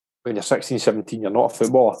when you're 16, 17, you're not a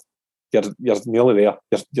footballer. You're nearly there.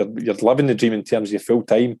 You're living the dream in terms of your full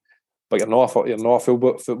time, but you're not a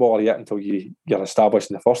full footballer yet until you're established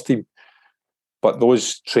in the first team. But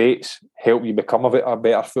those traits help you become a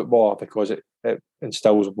better footballer, because it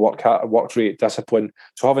instills work rate, discipline.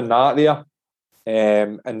 So having that there,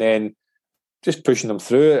 and then just pushing them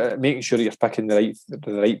through, making sure that you're picking the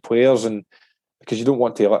right players, and because you don't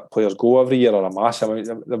want to let players go every year or a mass amount.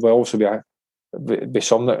 There will also be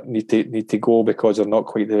some that need to go because they're not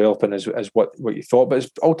quite developing as what you thought. But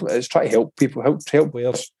ultimately it's trying to help people, help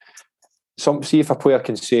players. See if a player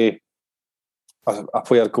can say a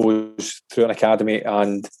player goes through an academy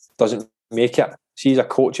and doesn't make it. See, as a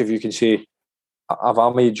coach, if you can say,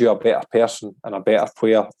 I've made you a better person and a better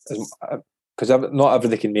player, because not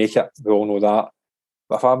everybody can make it. We all know that.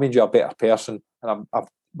 But if I've made you a better person, and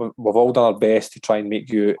we've all done our best to try and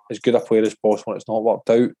make you as good a player as possible, and it's not worked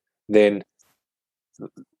out, then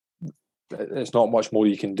it's not much more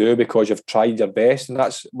you can do, because you've tried your best. And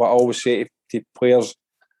that's what I always say to players,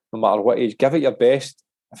 no matter what age, give it your best.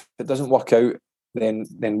 If it doesn't work out,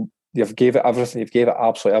 then you've gave it everything. You've gave it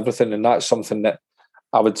absolutely everything, and that's something that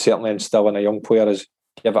I would certainly instill in a young player: is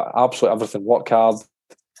give it absolutely everything. Work hard,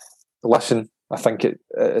 listen. I think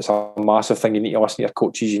it's a massive thing. You need to listen to your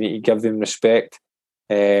coaches. You need to give them respect.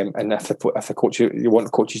 And if the coach, you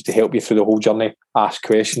want coaches to help you through the whole journey, ask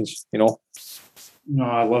questions. No,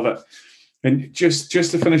 I love it. And just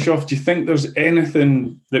to finish off, do you think there's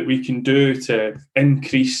anything that we can do to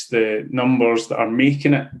increase the numbers that are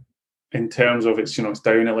making it, in terms of it's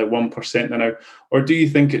down at like 1% now, or do you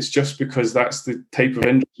think it's just because that's the type of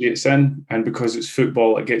industry it's in, and because it's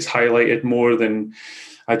football, it gets highlighted more than,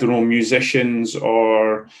 I don't know, musicians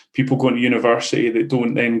or people going to university that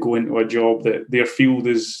don't then go into a job that their field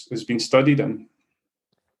has been studied in?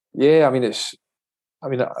 Yeah, the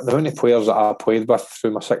amount of players that I played with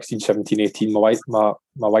through my 16, 17, 18, my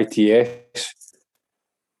YTS,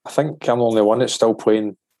 I think I'm the only one that's still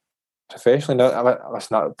playing professionally now.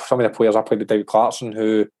 Some of the players I played with, David Clarkson,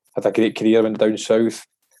 who had a great career, went down south,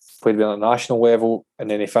 played at a national level, and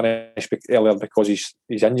then he finished earlier because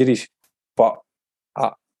his injuries. But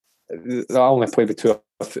I only played with two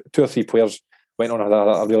or three players, went on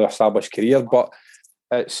a really established career. But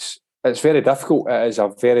it's very difficult. It is a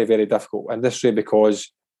very, very difficult industry,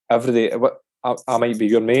 because every day, I might be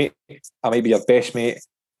your mate, I might be your best mate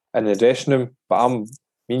in the dressing room, but me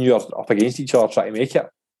and you are up against each other trying to make it.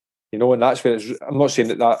 You know, and that's where I'm not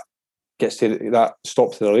saying that gets to that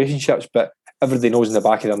stops the relationships, but everybody knows in the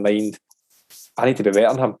back of their mind, I need to be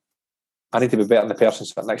better than him. I need to be better than the person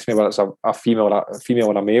sitting next to me, whether it's a female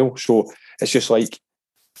or a male. So it's just like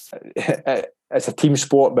it's a team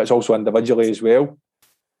sport, but it's also individually as well.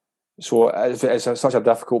 So it's such a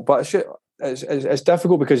difficult, but it's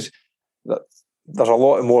difficult because there's a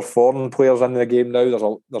lot more foreign players in the game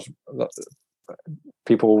now. There's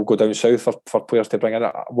people will go down south for players to bring in.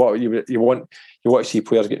 What you want to see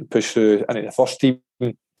players getting pushed through into the first team,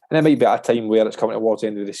 and it might be at a time where it's coming towards the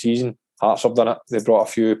end of the season. Hearts have done it. They brought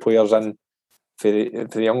a few players in for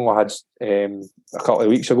the young lads a couple of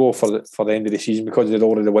weeks ago for the end of the season because they'd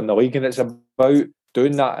already won the league, and it's about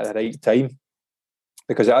doing that at the right time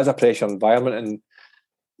because it is a pressure environment. And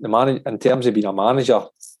in terms of being a manager,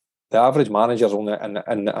 the average manager is only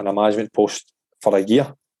in a management post for a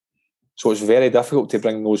year, so it's very difficult to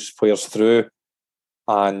bring those players through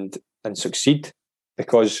and succeed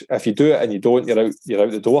because if you do it and you don't, you're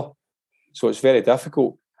out the door. So it's very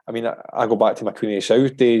difficult. I mean, I go back to my Queen of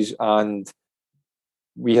South days and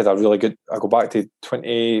we had a really good, I go back to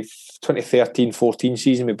 2013-14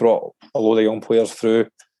 season, we brought a load of young players through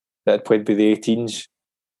that had played by the 18s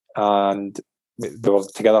and we were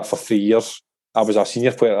together for 3 years. I was a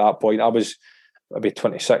senior player at that point. I was maybe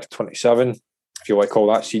 26, 27, if you want to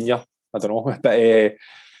call that senior. I don't know. But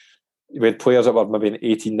we had players that were maybe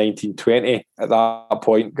 18, 19, 20 at that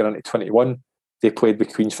point, going into 21. They played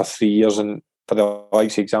with Queens for 3 years and for the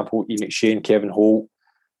likes of example, Ian McShane, Kevin Holt,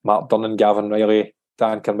 Mark Dunnan, Gavin Riley,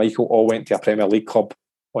 Dan Carmichael all went to a Premier League club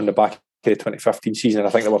on the back of the 2015 season. And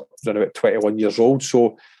I think they were around about 21 years old.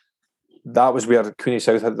 So that was where Queen of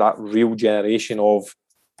South had that real generation of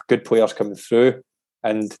good players coming through.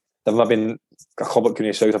 And there have been a club at Queen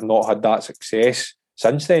of South have not had that success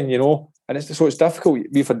since then, you know. And it's difficult.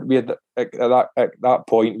 We had at that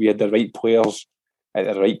point we had the right players at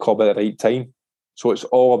the right club at the right time. So it's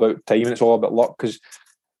all about time and it's all about luck because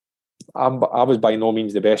I was by no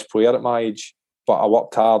means the best player at my age, but I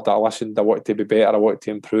worked hard, I listened, I wanted to be better, I wanted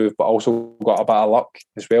to improve, but I also got a bit of luck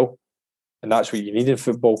as well. And that's what you need in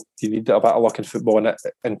football. You need a bit of luck in football. And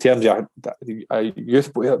in terms of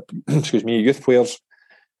youth players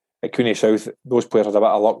at Queen of South, those players had a bit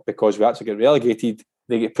of luck because we actually get relegated,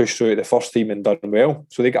 they get pushed through to the first team and done well.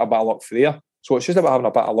 So they get a bit of luck for there. So it's just about having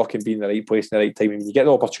a bit of luck and being in the right place in the right time. And when you get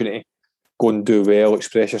the opportunity, go and do well,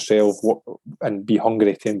 express yourself, and be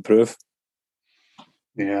hungry to improve.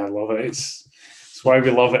 Yeah, I love it. It's why we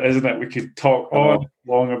love it, isn't it? We could talk on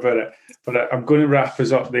long about it, but I'm going to wrap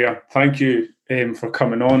us up there. Thank you for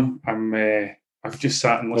coming on. I've just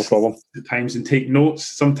sat and listened at times and take notes.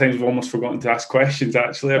 Sometimes I've almost forgotten to ask questions.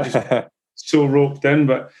 Actually, I've just so roped in.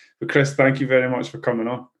 But Chris, thank you very much for coming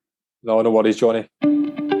on. No worries, Johnny.